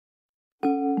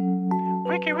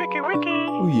Wiki.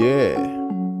 Oh yeah.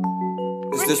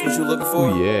 Is this what you're looking for?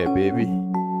 Oh yeah, baby.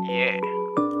 Yeah,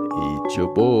 It's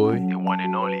your boy. the one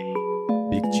and only.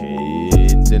 Big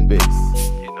chains and bass.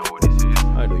 You know what this is.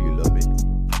 I know you love me.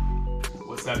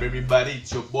 What's up, everybody?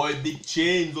 It's your boy Big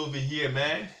Chains over here,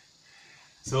 man.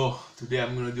 So today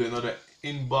I'm gonna do another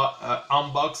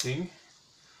unboxing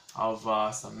of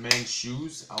some men's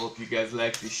shoes. I hope you guys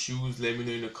like the shoes. Let me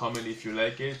know in the comment if you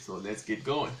like it. So let's get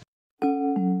going.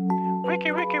 Wiki.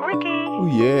 Oh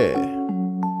yeah.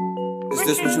 Is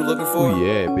this what you're looking for? Oh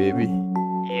yeah, baby.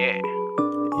 Yeah,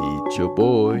 It's your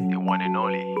boy. the one and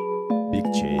only. Big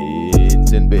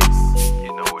chains and bass.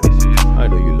 You know what this is. I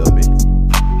know you love me.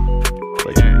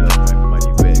 But you love my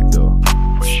money back though.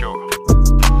 For sure.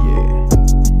 Yeah.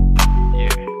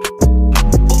 Yeah.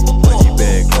 Money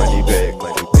bag,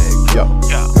 yo.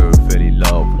 Yeah. Girl fell in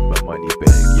love with my money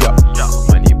bag, yo. Yeah.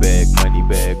 Money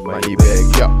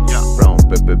bag, yo. Yeah. Brown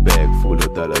paper bag full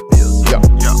of dollar bills, yo.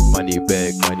 Yeah. Money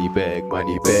bag,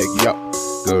 yo.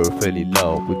 Girl fell in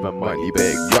love with my money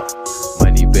bag, yo.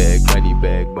 Money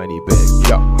bag,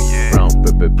 yo. Yeah. Brown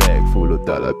paper bag full of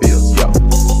dollar bills, yo.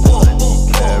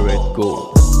 20 carat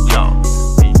gold, Yo.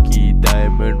 pinky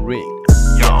diamond ring,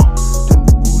 Yo.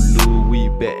 2 Louis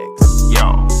bags, Yo.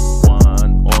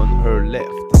 one on her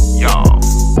left, Yo.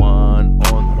 one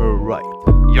on her right.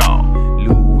 Yo.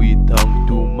 Louis tongue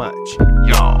too much,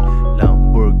 Yo.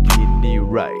 Lamborghini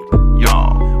ride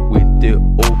Yo. with the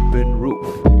open roof.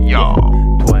 Yo.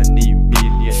 20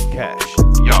 million cash,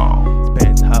 Yo.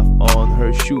 spent half on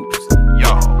her shoes,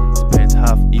 Yo. spent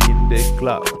half in the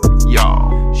club.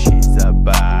 Yo. She's a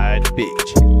bad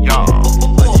bitch. Yo.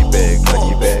 Money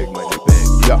bag,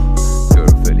 yo. Girl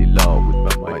fell in love with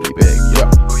my money bag, yo.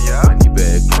 Oh yeah. Money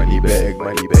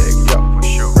bag, yo. For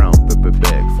sure. Brown paper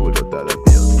bag full of dollar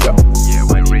bills, yo. Yeah,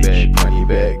 we Money rich.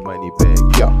 bag,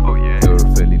 yo. Oh yeah. Girl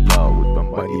fell in love with my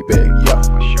money bag, yo.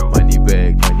 For sure. Money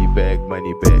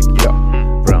bag, yo.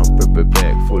 Brown paper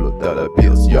bag full of dollar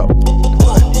bills, yo.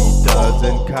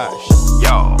 20,000 cash,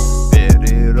 Yo.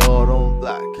 bet it all on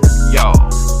black. Yo.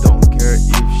 Don't care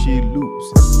if she lose.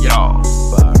 Yo.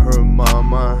 Buy her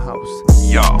mama house,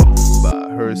 Yo. buy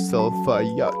herself a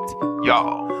yacht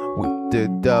Yo. with the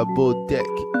double deck.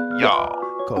 Yo.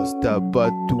 Cost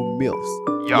about 2 mils,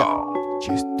 Yo.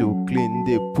 just to clean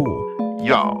the pool.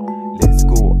 Yo. Let's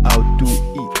go out to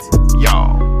eat.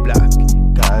 Yo. Black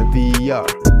caviar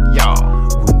Yo.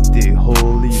 with the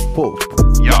holy pope.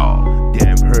 Yo.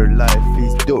 Damn, her life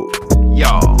is dope.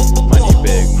 Yo. Money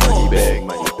bag,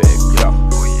 yo.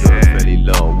 Oh Girl yeah. fell in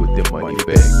love with the money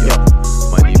bag, yo.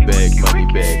 Money bag,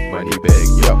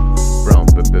 yo. Brown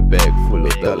paper bag full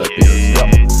of dollar bills, yo.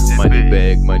 Money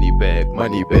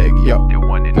bag, yo. The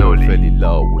one and Girl only. fell in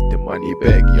love with the money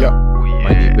bag, yo. Oh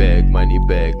yeah. Money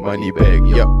bag,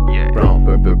 yo. Yeah. Brown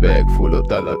paper bag full of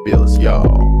dollar bills, yo.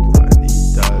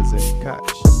 20,000 cash,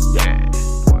 Yeah.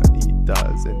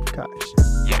 20,000 cash.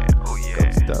 Yeah. Oh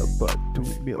yeah. Cost about 2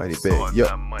 mils. Money So bag, yo.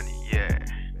 that money. Yeah.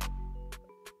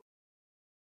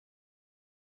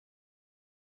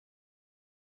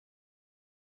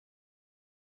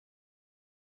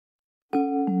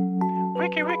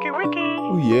 Wiki.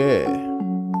 Oh yeah.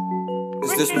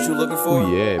 Is this what you're looking for?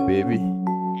 Oh yeah, baby.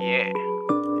 Yeah,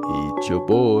 It's your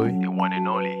boy. the one and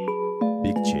only.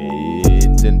 Big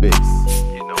chains and bass.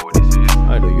 You know what this is.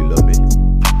 I know you love me.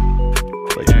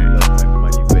 But you Yeah. love my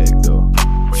money back though.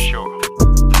 For sure.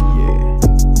 Yeah.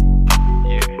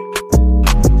 Yeah.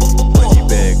 Money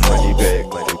bag,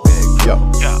 yo.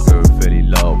 Yeah. Girl fell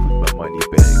in love with my money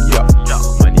bag, yo. Yeah.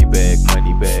 Money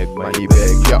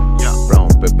bag, yo. Yeah. Brown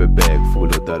paper bag full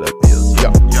of dollar bills, yo.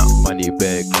 Yeah. Money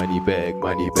bag,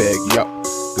 yo.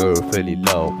 Girl fell in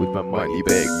love with my money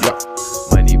bag, yo.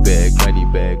 Money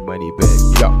bag,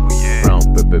 yo. Yeah. Brown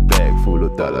paper bag full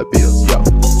of dollar bills, yo.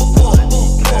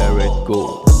 20 carat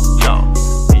gold, Yo.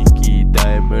 pinky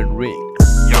diamond ring,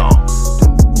 Yo.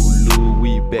 2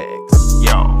 Louis bags,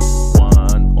 Yo.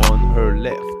 one on her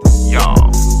left, Yo.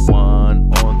 one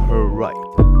on her right.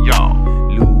 Yo.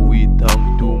 Louis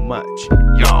tongue too much,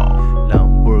 Yo.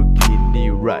 Lamborghini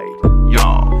ride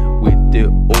Yo. with the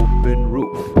open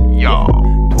roof. Yo.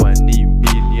 20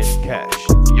 million cash,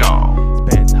 Yo.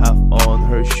 spent half on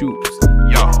her shoes,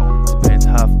 Yo. spent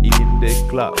half in the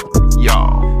club.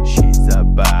 Yo. She's a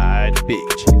bad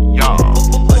bitch. Yo.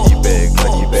 Money bag,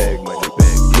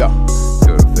 yo.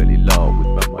 Girl fell in love with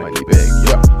my money bag,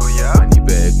 yo. Oh yeah. Money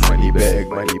bag,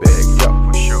 yo.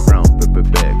 For sure. Brown paper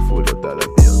bag full of dollar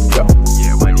bills, yo.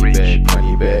 Yeah, we Money rich.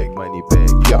 bag,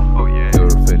 yo. Oh yeah. Girl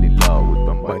fell in love with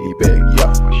my money bag, yo.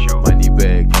 For sure. Money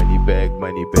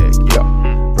bag, yo.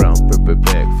 Brown paper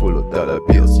bag full of dollar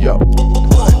bills, yo.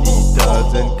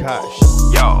 20,000 cash,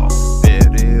 Yo.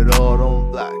 Bet it all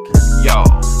on black. Yo,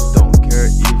 Don't care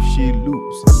if she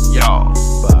lose. yo,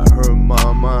 Buy her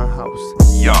mama a house.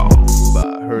 yo,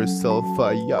 Buy herself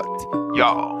a yacht.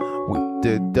 yo, With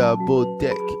the double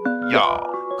deck. yo,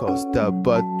 Cost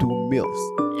about 2 mils.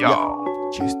 yo,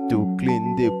 Just to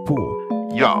clean the pool.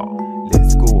 yo,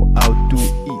 Let's go out to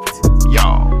eat.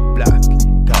 yo, Black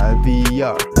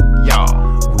caviar. yo,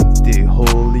 With the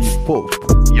holy pope.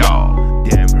 yo,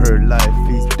 Damn, her life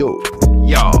is dope.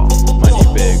 yo. Money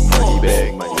bag, money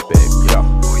bag, money bag, yeah.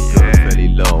 Oh Girl yeah. fell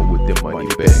in love with the money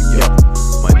bag, yeah.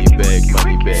 Money bag,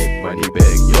 money bag, money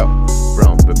bag, yeah.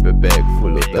 Brown paper bag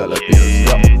full of dollar bills,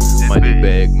 yeah. Money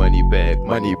bag, money bag,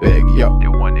 money bag, yeah. The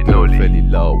one and Girl only. fell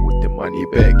in love with the money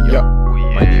bag, yeah. Oh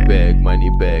yeah. Money bag, money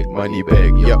bag, money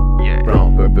bag, yeah. Yeah.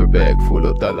 Brown paper bag full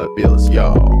of dollar bills,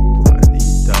 yeah.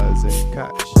 20,000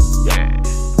 cash, Yeah.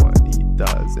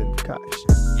 20,000 cash.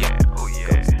 Yeah. Oh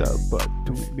yeah. Cost about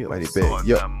 2 mil. Money So bag, all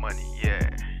yeah. that money. Yeah.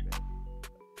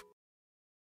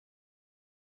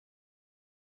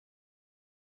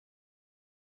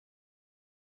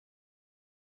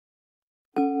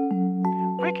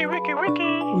 Ricky, Ricky, Ricky.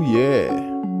 Oh yeah,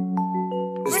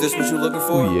 Is this what you looking oh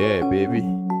for? yeah, baby.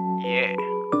 Yeah.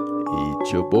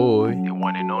 It's your boy, The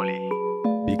one and only.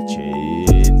 big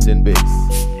chains and bass.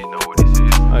 You know what this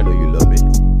is. I know you love me,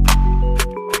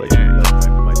 but you love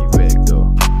my money bag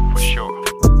though. For sure.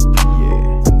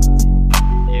 Yeah,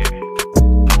 Yeah.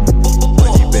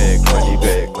 money bag, money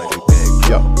bag, money bag,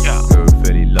 yeah. Yeah. Girl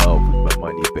fell in love with my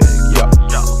money bag, yeah.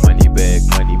 Yeah. Money bag,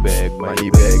 money bag, money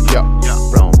bag, yeah. Yeah.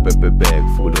 Brown paper bag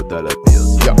full of dollar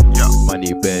bills, yeah. Yeah.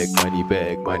 Money bag, money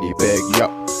bag, money bag, yeah.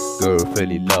 Girl fell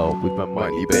in love with my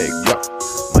money bag, yeah.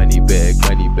 Money bag,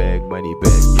 money bag, money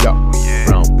bag, yeah. Yeah.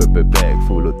 Brown paper bag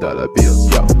full of dollar bills,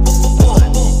 yeah.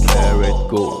 20 carat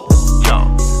gold, Yo.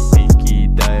 pinky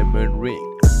diamond ring,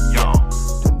 Yo.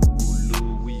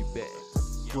 Louis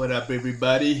bag. What up,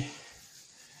 everybody?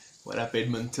 What up,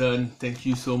 Edmonton? Thank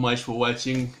you so much for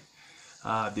watching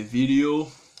the video.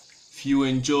 If you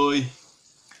enjoy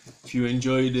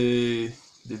the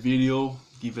video,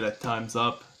 give it a thumbs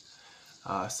up,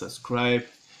 subscribe,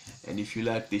 and if you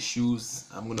like the shoes,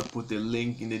 I'm gonna put the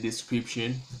link in the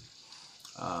description.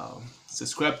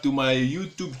 Subscribe to my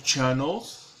YouTube channel,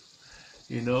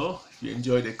 you know, if you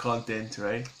enjoy the content,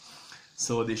 right?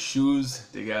 So the shoes,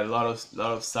 they got a lot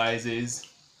of sizes.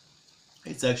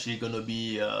 It's actually gonna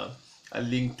be a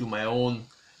link to my own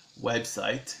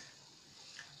website,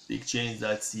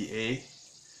 bigchains.ca.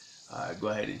 Go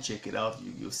ahead and check it out.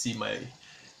 You'll see my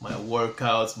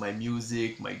workouts, my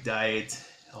music, my diet,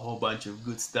 a whole bunch of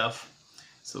good stuff.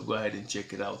 So go ahead and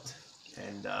check it out.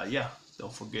 And yeah,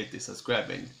 don't forget to subscribe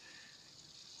and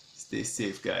stay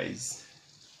safe, guys.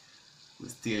 We're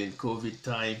still in COVID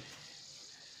time.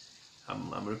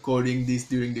 I'm recording this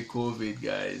during the COVID,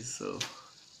 guys, so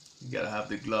you gotta have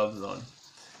the gloves on.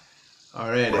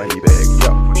 Alright. Money bag,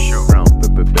 yeah. For sure. Brown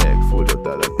paper bag full of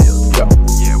dollar bills, yeah.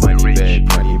 Yeah, we Money rich. bag,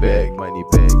 money bag, money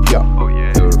bag, yeah. Oh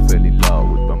yeah. Girl fell in love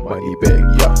with my money bag,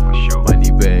 yeah. For sure.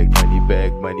 Money bag, money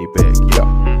bag, money bag,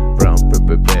 yeah. Brown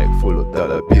paper bag full of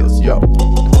dollar bills, yeah.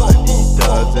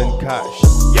 20,000 cash,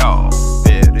 Yo.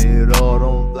 bet it all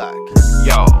on black.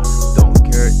 Yo. Don't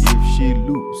care if she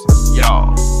lose.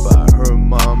 Yo. Buy her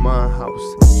mama a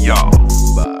house. Yo.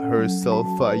 Buy herself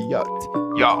a yacht.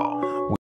 Yo.